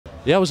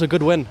Yeah, it was a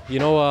good win.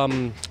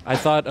 I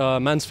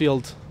thought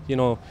Mansfield,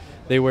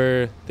 they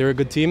were a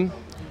good team,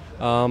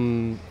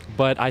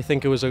 but I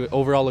think it was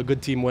overall a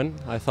good team win.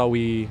 I thought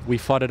we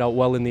fought it out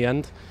well in the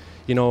end.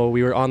 We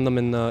were on them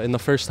in the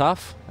first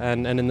half,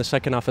 and in the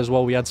second half as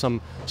well. We had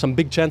some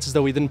big chances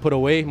that we didn't put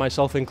away,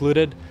 myself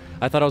included.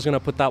 I thought I was going to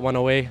put that one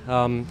away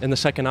in the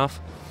second half,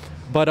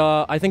 but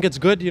I think it's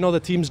good. The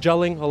team's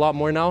gelling a lot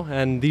more now,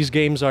 and these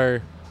games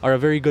are a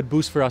very good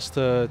boost for us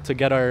to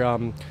get our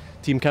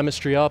team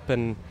chemistry up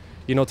and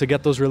to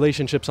get those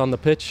relationships on the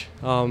pitch.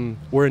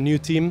 We're a new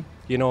team.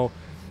 We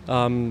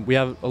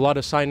have a lot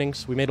of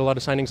signings. We made a lot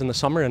of signings in the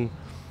summer, and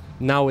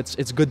now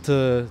it's good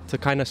to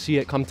kind of see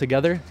it come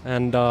together.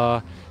 And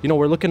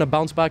we're looking to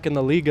bounce back in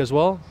the league as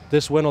well.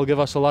 This win will give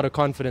us a lot of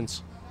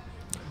confidence.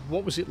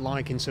 What was it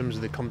like in terms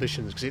of the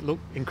conditions? Because it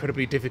looked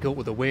incredibly difficult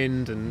with the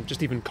wind, and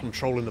just even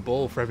controlling the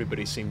ball for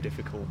everybody seemed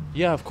difficult.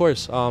 Yeah, of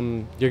course.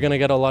 You're going to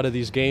get a lot of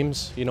these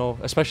games,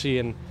 especially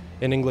in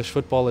English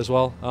football as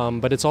well.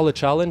 But it's all a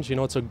challenge.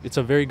 It's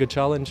a very good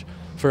challenge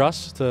for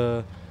us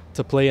to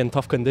play in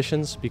tough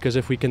conditions, because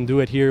if we can do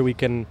it here, we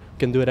can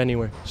do it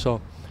anywhere. So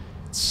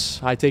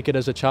I take it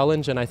as a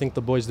challenge, and I think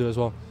the boys do as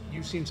well.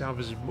 You seem to have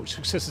as much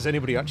success as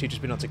anybody, actually,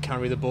 just being able to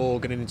carry the ball,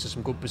 getting into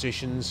some good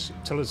positions.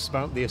 Tell us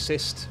about the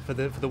assist for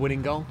the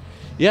winning goal.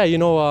 Yeah,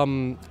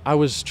 I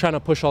was trying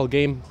to push all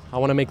game. I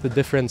want to make the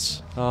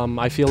difference.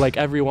 I feel like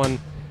everyone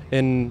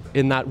in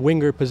that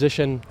winger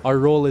position, our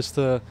role is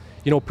to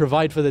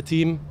provide for the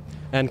team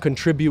and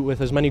contribute with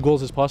as many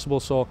goals as possible.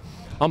 So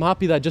I'm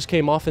happy that just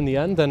came off in the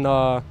end, and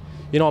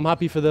I'm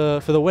happy for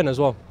the win as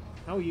well.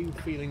 How are you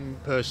feeling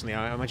personally?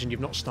 I imagine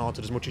you've not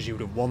started as much as you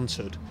would have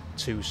wanted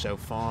to so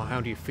far. How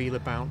do you feel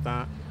about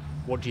that?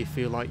 What do you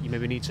feel like you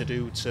maybe need to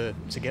do to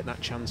get that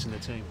chance in the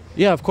team?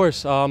 Yeah, of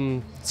course.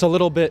 It's a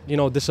little bit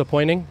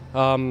disappointing,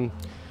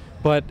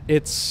 but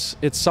it's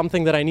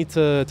something that I need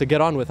to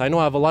get on with. I know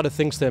I have a lot of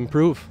things to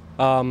improve.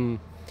 I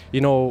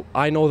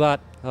know that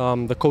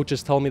the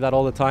coaches tell me that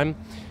all the time.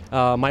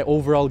 My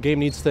overall game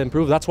needs to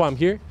improve. That's why I'm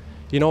here.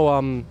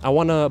 I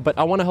want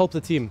to help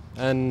the team,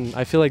 and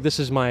I feel like this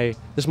is my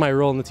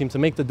role in the team, to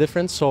make the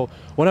difference. So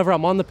whenever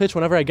I'm on the pitch,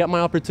 whenever I get my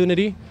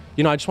opportunity,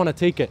 I just want to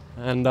take it.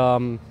 And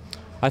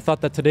I thought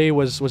that today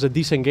was a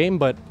decent game,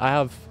 but I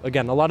have,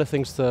 again, a lot of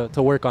things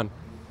to work on.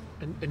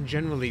 And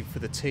generally for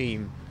the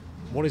team,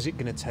 what is it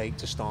going to take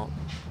to start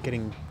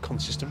getting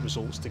consistent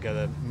results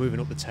together, moving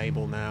up the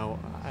table now?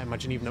 I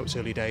imagine even though it's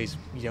early days,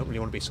 you don't really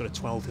want to be sort of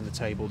 12th in the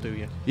table, do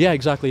you? Yeah,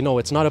 exactly. No,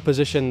 it's not a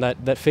position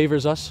that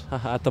favors us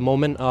at the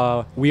moment.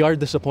 We are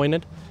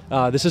disappointed.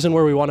 This isn't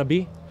where we want to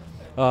be.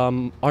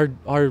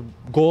 Our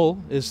goal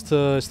is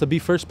to be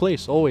first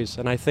place always,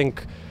 and I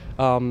think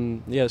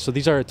so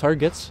these are our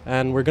targets,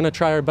 and we're going to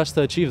try our best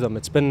to achieve them.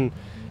 It's been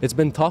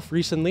tough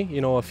recently,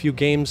 a few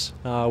games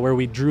where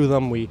we drew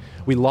them, we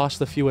lost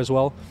a few as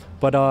well.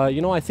 But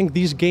I think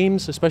these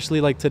games,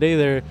 especially like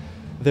today,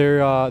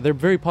 they're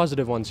very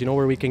positive ones.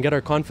 Where we can get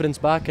our confidence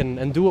back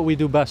and do what we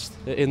do best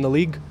in the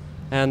league.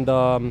 And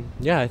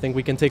I think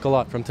we can take a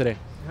lot from today.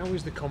 How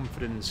is the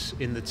confidence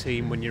in the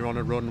team when you're on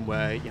a run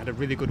where you had a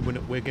really good win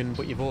at Wigan,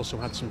 but you've also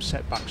had some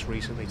setbacks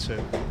recently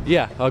too?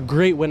 Yeah, a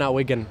great win at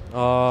Wigan.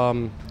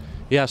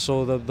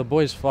 So the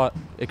boys fought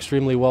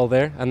extremely well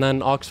there, and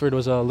then Oxford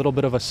was a little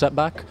bit of a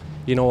setback,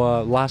 a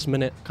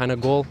last-minute kind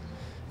of goal.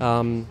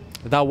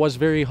 That was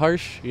very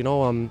harsh,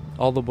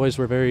 all the boys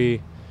were very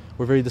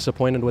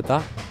disappointed with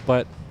that.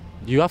 But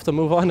you have to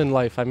move on in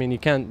life. I mean, you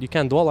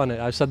can't dwell on it.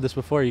 I've said this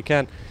before. You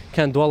can't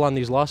dwell on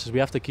these losses. We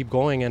have to keep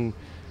going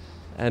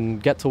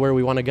and get to where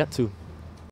we want to get to.